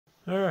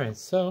Alright,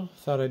 so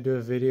thought I'd do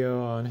a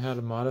video on how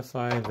to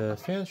modify the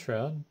fan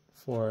shroud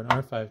for an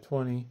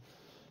R520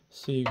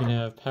 so you can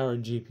have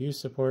powered GPU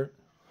support.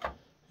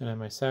 And I have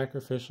my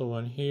sacrificial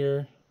one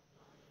here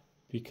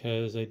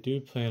because I do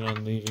plan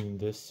on leaving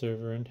this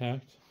server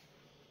intact.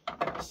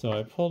 So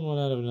I pulled one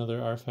out of another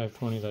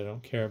R520 that I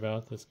don't care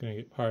about that's going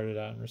to get parted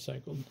out and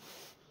recycled.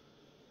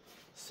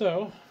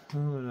 So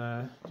I'm going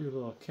to do a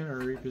little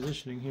camera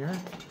repositioning here.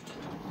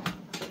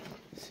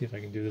 See if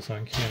I can do this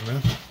on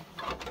camera.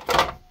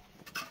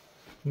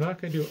 I'm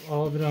not going to do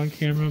all of it on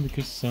camera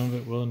because some of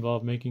it will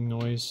involve making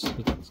noise.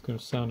 It's going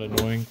to sound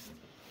annoying.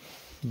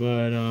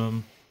 But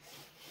I'm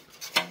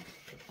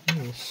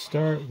going to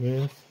start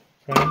with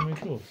finding my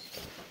tools.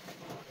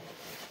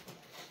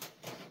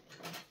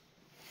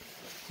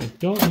 I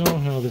don't know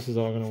how this is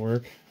all going to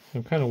work.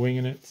 I'm kind of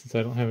winging it since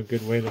I don't have a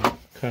good way to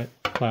cut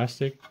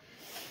plastic.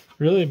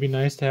 Really, it'd be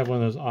nice to have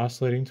one of those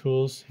oscillating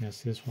tools. Yeah,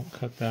 see, this won't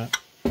cut that.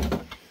 So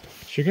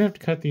you're going to have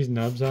to cut these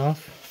nubs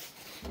off.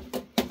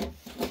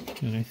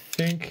 And I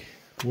think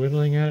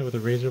whittling at it with a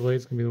razor blade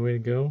is going to be the way to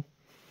go.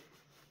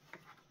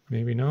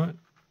 Maybe not.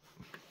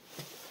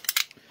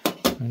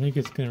 I think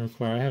it's going to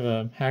require... I have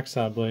a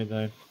hacksaw blade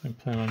that I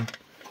plan on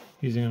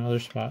using on other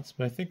spots,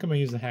 but I think I'm going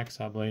to use the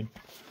hacksaw blade.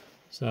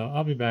 So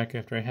I'll be back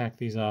after I hack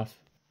these off.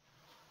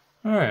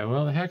 Alright,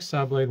 well the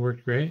hacksaw blade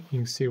worked great. You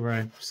can see where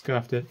I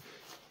scuffed it.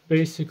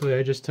 Basically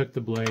I just took the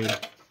blade,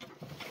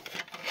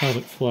 held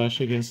it flush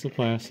against the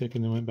plastic,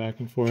 and then went back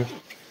and forth.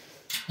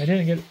 I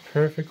didn't get it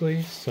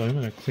perfectly, so I'm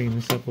going to clean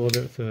this up a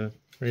little bit with the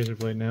razor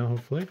blade now,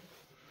 hopefully.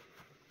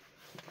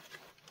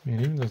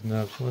 Man, even those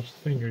nubs, watch the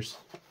fingers.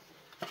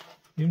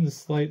 Even the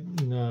slight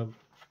nub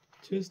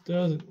just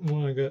doesn't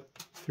want to get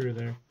through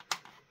there.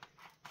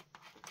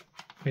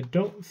 I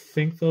don't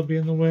think they'll be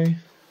in the way,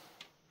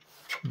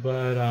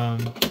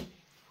 but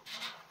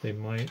they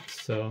might,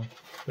 so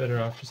better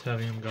off just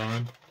having them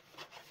gone.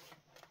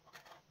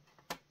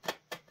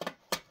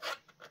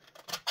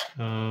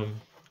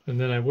 And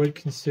then I would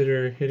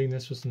consider hitting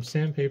this with some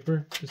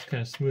sandpaper, just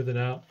kind of smooth it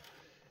out.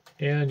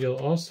 And you'll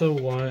also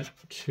want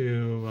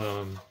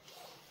to,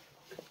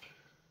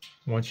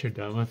 once you're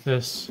done with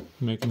this,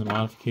 making the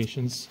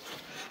modifications,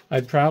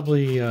 I'd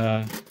probably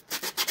run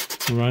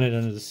it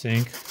under the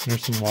sink under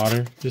some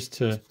water just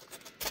to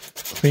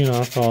clean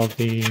off all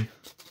the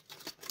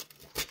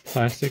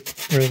plastic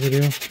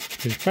residue.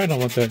 Because you probably don't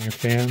want that in your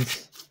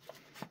fans.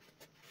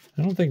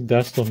 I don't think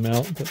dust will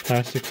melt, but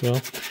plastic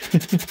will.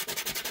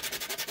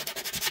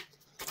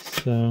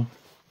 So,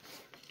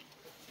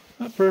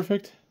 not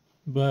perfect,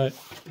 but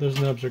those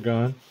nubs are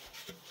gone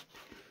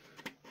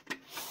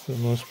for the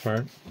most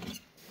part.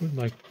 Would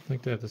like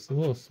to have this a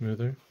little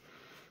smoother.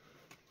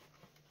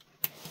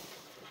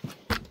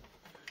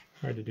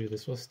 Hard to do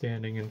this while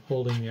standing and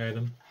holding the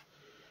item.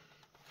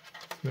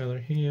 My other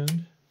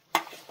hand,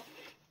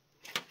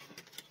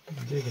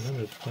 digging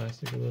under the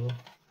plastic a little.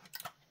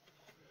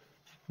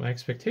 My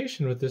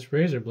expectation with this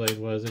razor blade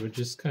was it would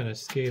just kind of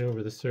skate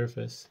over the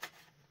surface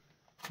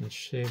and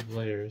shave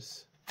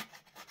layers.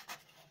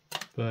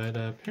 But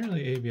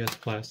apparently ABS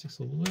plastic's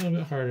a little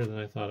bit harder than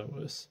I thought it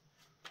was.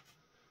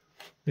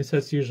 At least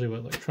that's usually what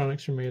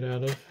electronics are made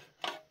out of.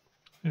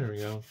 There we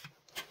go.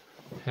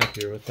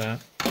 Happier with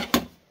that.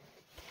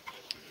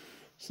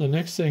 So the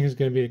next thing is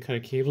going to be to cut a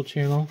cable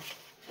channel.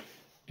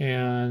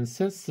 And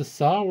since the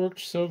saw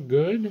worked so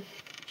good,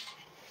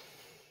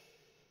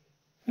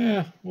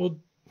 yeah, we'll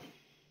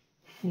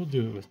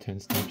do it with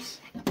 10 snips.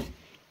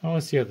 I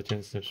want to see how the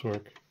 10 snips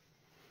work.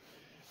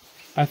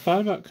 I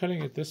thought about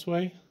cutting it this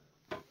way.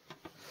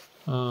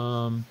 See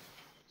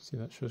if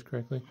that shows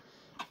correctly.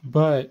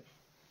 But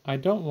I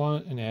don't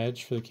want an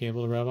edge for the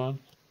cable to rub on.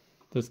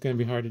 That's going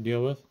to be hard to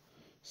deal with.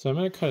 So I'm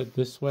going to cut it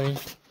this way,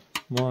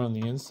 more on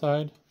the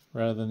inside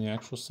rather than the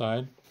actual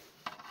side.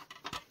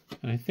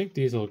 And I think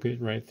these will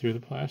get right through the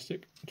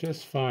plastic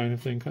just fine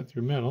if they can cut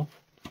through metal.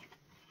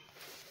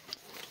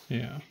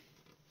 Yeah.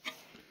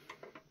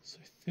 So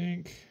I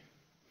think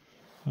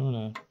I'm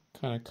going to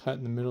kind of cut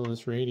in the middle of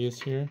this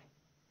radius here.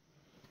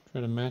 Try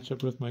to match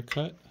up with my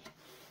cut.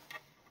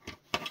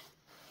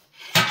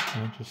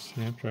 That just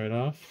snapped right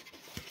off.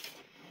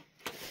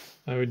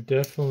 I would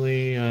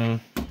definitely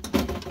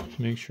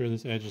make sure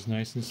this edge is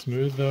nice and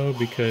smooth though,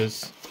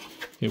 because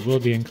it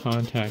will be in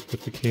contact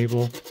with the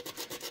cable.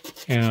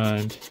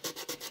 And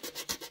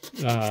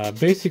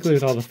basically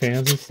with all the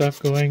fans and stuff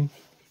going,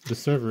 the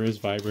server is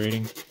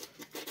vibrating,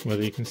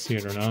 whether you can see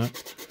it or not.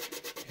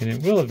 And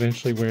it will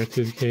eventually wear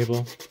through the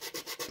cable.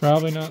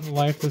 Probably not in the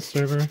life of the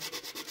server,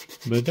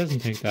 but it doesn't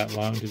take that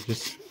long to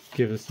just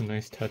give this a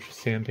nice touch with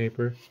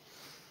sandpaper.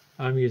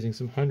 I'm using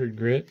some 100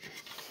 grit,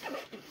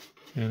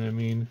 and I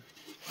mean,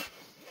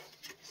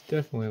 it's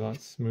definitely a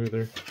lot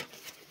smoother.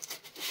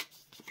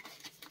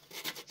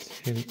 Let's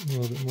hit it a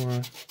little bit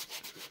more.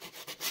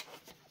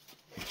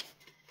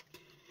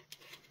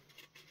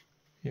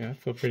 Yeah, I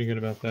feel pretty good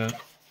about that.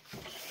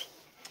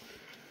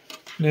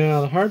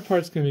 Now, the hard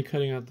part's going to be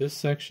cutting out this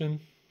section.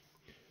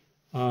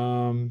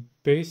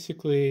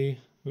 Basically,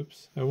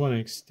 oops, I want to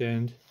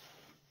extend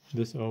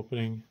this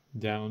opening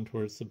down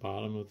towards the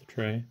bottom of the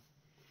tray.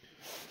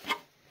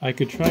 I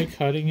could try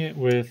cutting it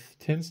with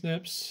tin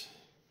snips.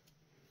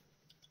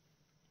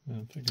 I don't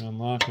know if I can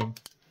unlock them.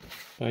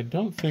 But I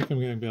don't think I'm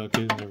going to be able to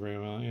get in there very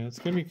well. Yeah, it's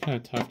going to be kind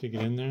of tough to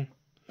get in there.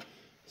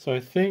 So I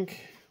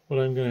think what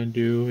I'm going to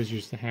do is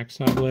use the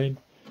hacksaw blade.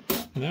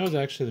 And that was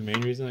actually the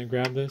main reason I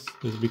grabbed this,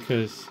 is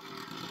because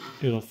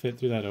it'll fit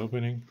through that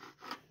opening.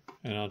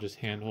 And I'll just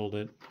handhold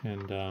it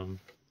and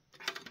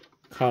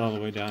cut all the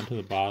way down to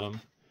the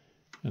bottom.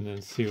 And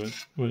then see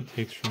what it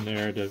takes from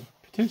there to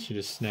potentially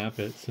just snap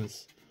it,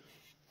 since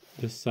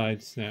this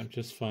side snapped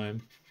just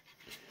fine.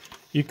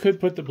 You could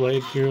put the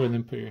blade through and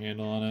then put your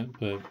handle on it,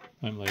 but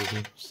I'm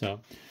lazy. So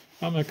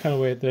I'm going to cut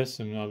away at this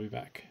and I'll be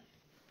back.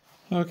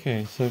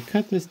 Okay, so I've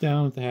cut this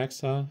down with the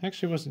hacksaw.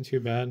 Actually, it wasn't too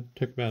bad.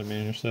 Took about a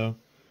minute or so.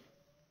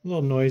 A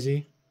little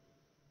noisy.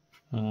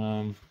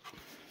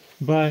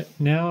 But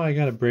now I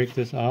got to break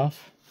this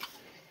off.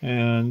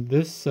 And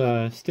this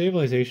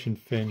stabilization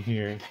fin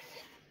here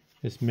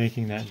is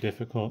making that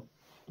difficult.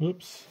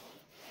 Oops.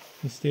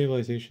 The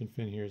stabilization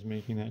fin here is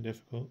making that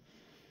difficult.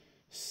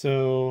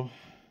 So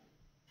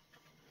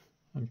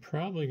I'm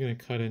probably going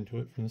to cut into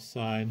it from the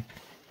side.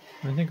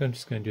 I think I'm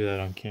just going to do that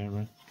on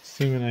camera,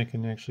 assuming I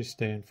can actually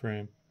stay in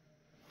frame.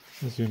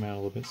 I'll zoom out a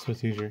little bit so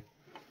it's easier.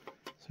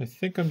 So I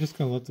think I'm just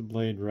going to let the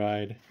blade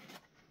ride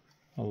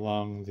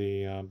along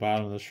the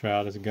bottom of the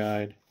shroud as a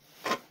guide.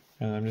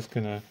 And I'm just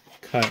going to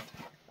cut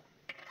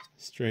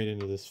straight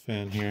into this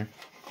fin here.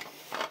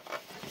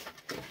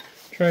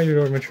 Try to do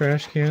it over my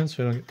trash can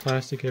so I don't get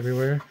plastic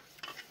everywhere.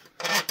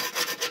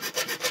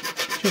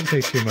 Shouldn't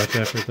take too much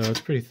effort though,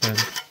 it's pretty thin.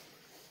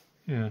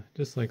 Yeah,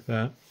 just like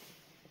that.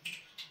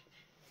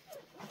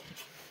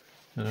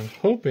 And I'm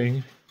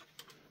hoping,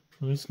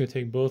 I'm just going to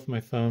take both my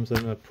thumbs and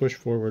I'm going to push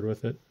forward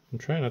with it and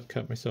try not to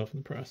cut myself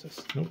in the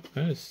process. Nope,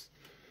 that is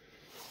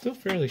still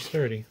fairly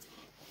sturdy.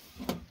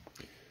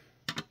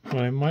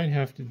 What I might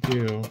have to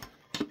do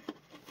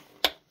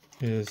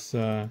is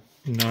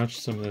notch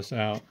some of this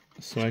out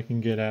so I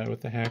can get at it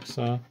with the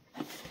hacksaw.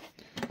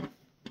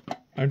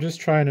 I'm just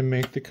trying to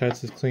make the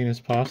cuts as clean as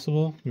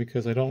possible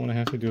because I don't want to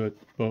have to do a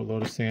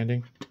boatload of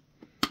sanding,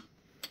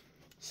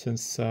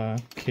 since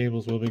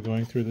cables will be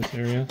going through this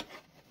area.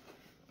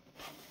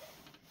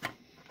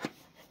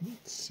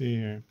 Let's see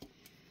here.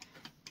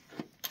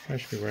 I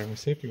should be wearing my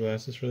safety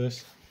glasses for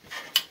this.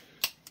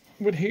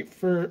 Would hate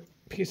for a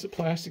piece of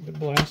plastic to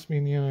blast me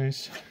in the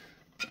eyes.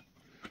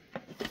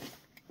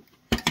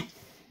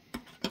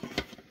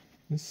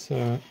 It's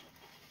a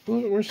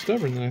little bit more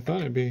stubborn than I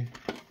thought it'd be.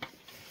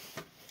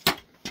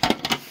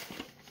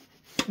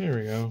 There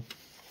we go.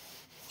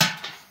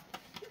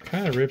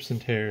 Kind of rips and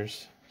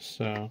tears,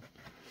 so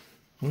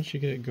once you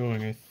get it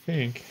going, I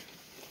think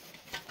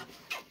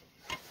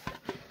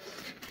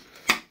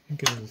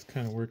it'll just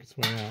kind of work its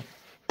way out.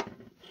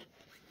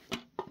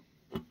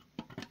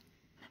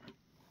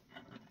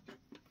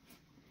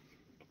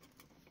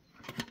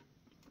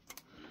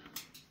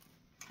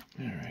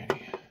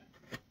 Alrighty.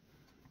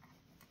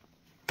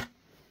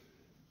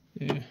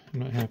 Yeah, I'm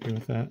not happy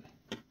with that.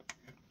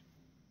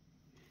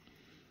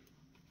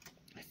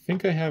 I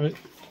think I have it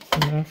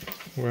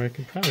enough where I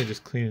can probably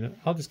just clean it up.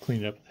 I'll just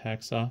clean it up with a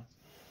hacksaw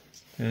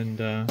and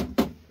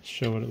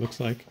show what it looks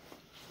like.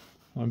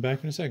 I'll be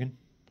back in a second.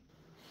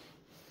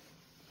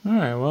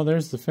 Alright, well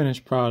there's the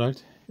finished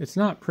product. It's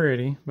not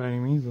pretty by any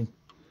means. I'll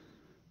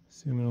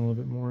zoom in a little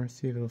bit more,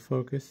 see if it'll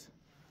focus.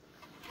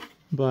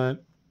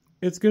 But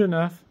it's good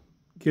enough.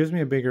 Gives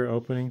me a bigger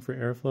opening for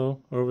airflow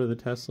over the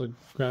Tesla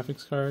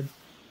graphics card,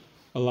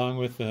 along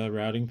with the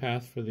routing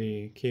path for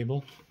the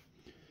cable.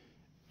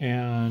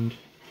 And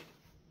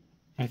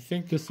I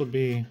think this will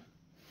be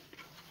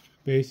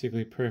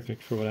basically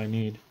perfect for what I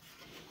need.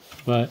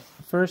 But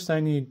first I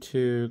need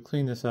to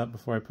clean this up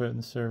before I put it in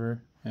the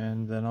server,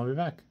 and then I'll be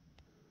back.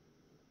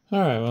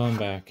 Alright, well I'm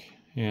back.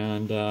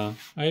 And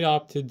I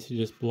opted to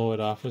just blow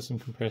it off with some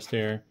compressed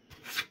air,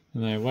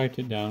 and then I wiped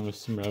it down with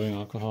some rubbing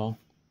alcohol.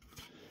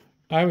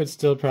 I would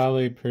still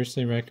probably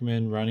personally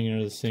recommend running it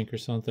under the sink or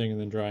something and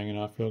then drying it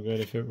off real good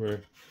if it were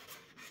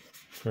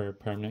for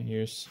permanent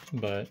use,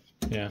 but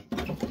yeah.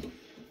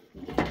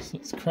 So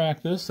let's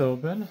crack this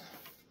open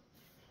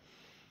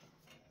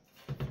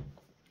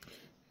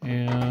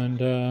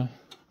and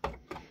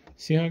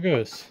see how it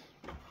goes.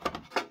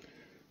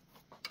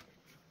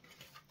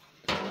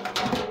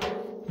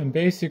 And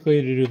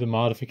basically, to do the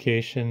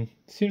modification,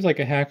 it seems like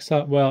a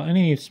hacksaw, well,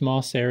 any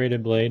small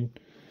serrated blade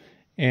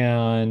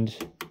and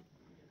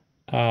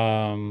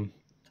some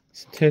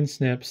tin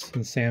snips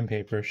and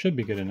sandpaper should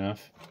be good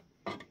enough.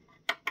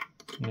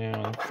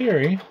 Now, in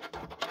theory,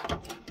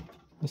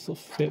 this will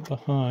fit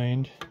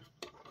behind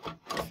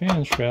the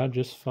fan shroud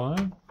just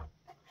fine.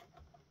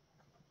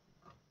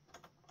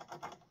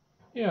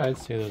 Yeah, I'd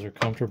say those are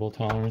comfortable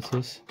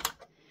tolerances.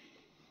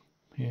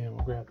 And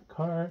we'll grab the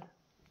card.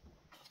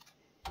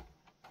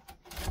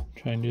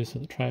 Try and do this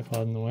with the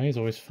tripod in the way is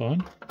always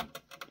fun.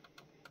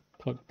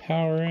 Plug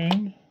power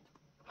in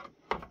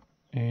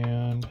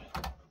and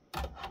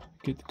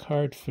get the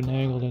card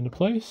finagled into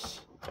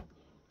place.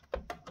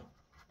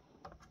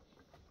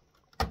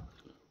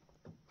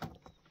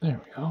 There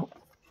we go.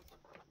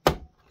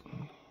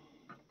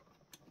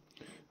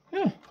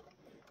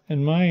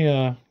 And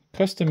my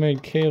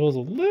custom-made cable is a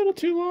little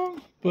too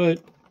long,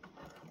 but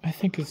I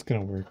think it's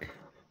gonna work.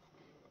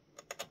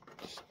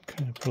 Just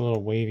kind of put a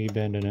little wavy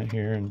bend in it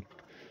here, and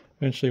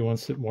eventually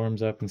once it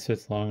warms up and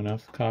sits long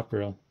enough,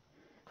 copper will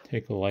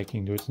take a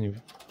liking to its new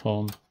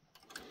home.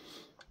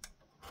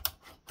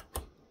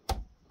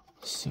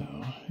 So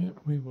yep,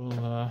 we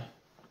will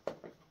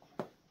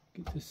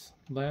get this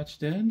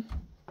latched in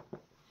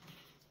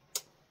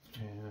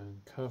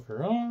and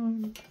cover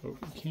on over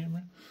the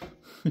camera.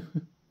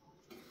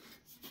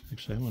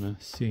 Actually, I want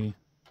to see.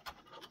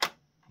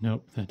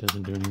 Nope, that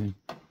doesn't do anything.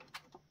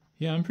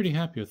 Yeah, I'm pretty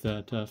happy with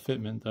that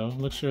fitment though. It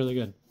looks really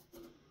good.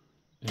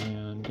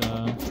 And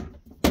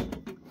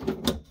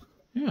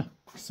yeah,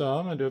 so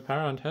I'm gonna do a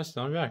power on test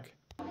and I'll be back.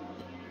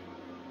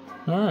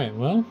 Alright,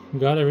 well,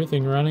 got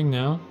everything running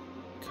now.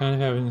 Kind of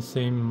having the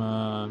same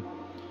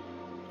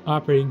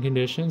operating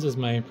conditions as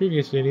my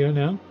previous video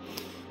now.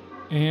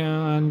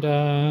 And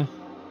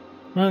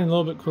running a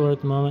little bit cooler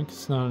at the moment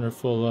because it's not under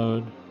full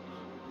load.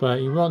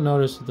 But you will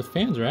notice that the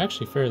fans are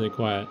actually fairly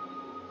quiet.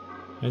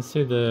 I'd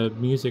say the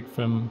music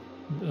from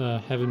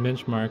Heaven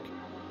Benchmark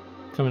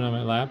coming on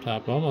my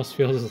laptop almost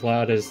feels as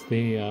loud as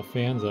the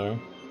fans are.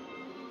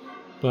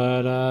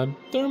 But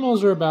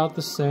thermals are about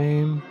the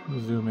same.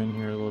 Zoom in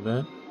here a little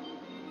bit.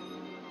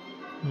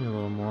 Maybe a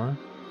little more.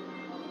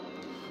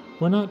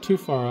 We're not too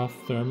far off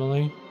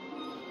thermally,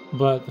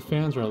 but the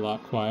fans are a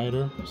lot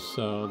quieter,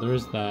 so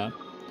there's that.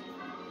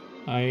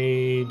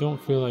 I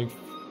don't feel like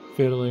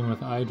fiddling with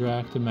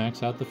iDRAC to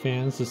max out the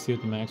fans to see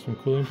what the maximum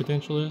cooling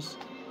potential is,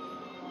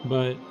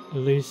 but at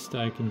least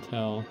I can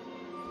tell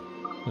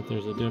that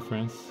there's a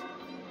difference.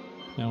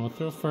 Now we'll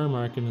throw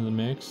FurMark into the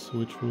mix,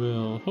 which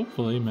will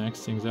hopefully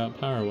max things out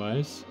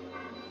power-wise.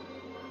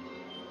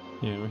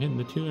 Yeah, we're hitting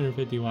the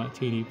 250 watt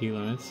TDP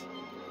limits.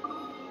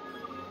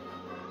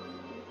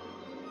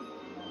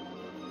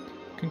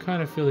 Can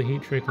kind of feel the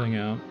heat trickling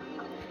out.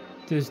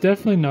 There's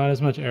definitely not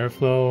as much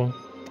airflow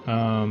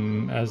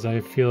as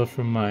I feel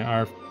from my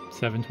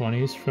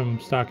R520s from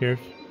stock air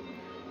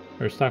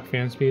or stock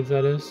fan speeds,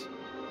 that is.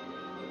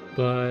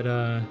 But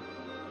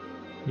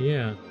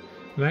yeah,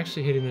 I'm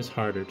actually hitting this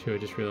harder too. I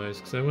just realized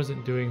because I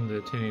wasn't doing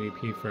the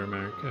 1080p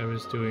FurMark. I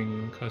was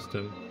doing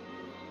custom.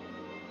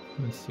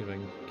 Let's see if I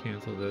can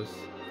cancel this.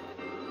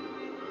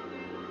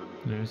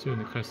 And I was doing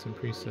the custom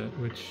preset,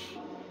 which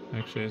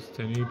actually has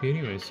 1080p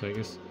anyway, so I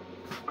guess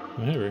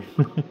whatever.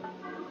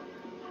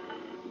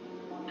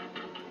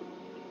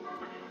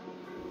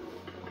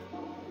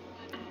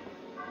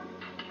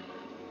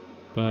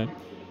 But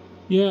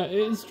yeah,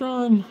 it's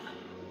drawing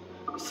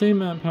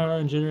same amount of power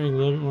and generating a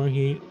little bit more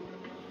heat,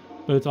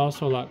 but it's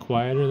also a lot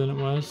quieter than it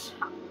was.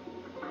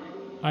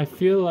 I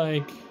feel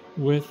like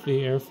with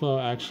the airflow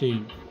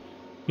actually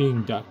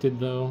being ducted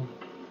though,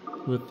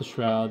 with the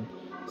shroud.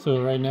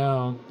 So right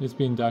now it's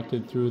being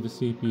ducted through the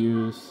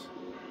CPUs.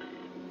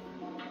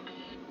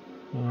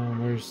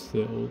 Where's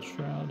the old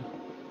shroud?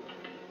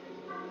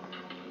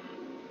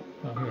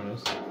 Oh, here it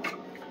is.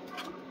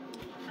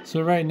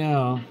 So right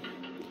now,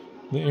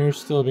 the air's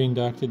still being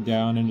ducted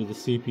down into the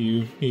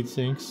CPU heat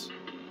sinks,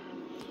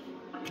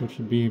 which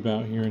would be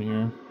about here and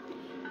here.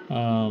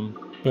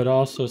 But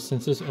also,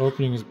 since this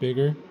opening is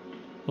bigger,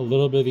 a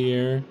little bit of the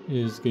air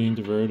is getting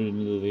diverted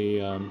into the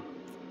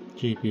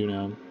GPU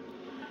now.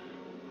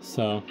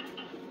 So,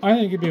 I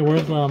think it'd be a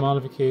worthwhile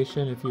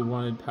modification if you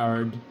wanted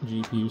powered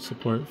GPU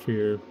support for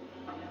your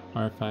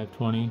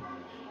R520.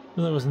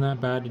 Really wasn't that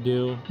bad to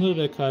do. A little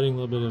bit of cutting,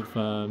 a little bit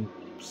of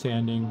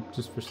sanding,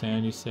 just for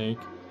sanity's sake.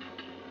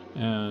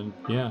 And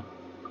yeah,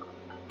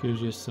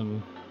 gives you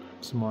some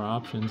more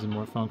options and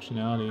more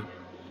functionality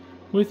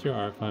with your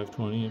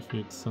R520 if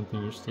it's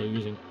something you're still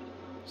using.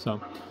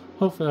 So,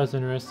 hopefully that's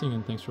interesting,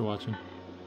 and thanks for watching.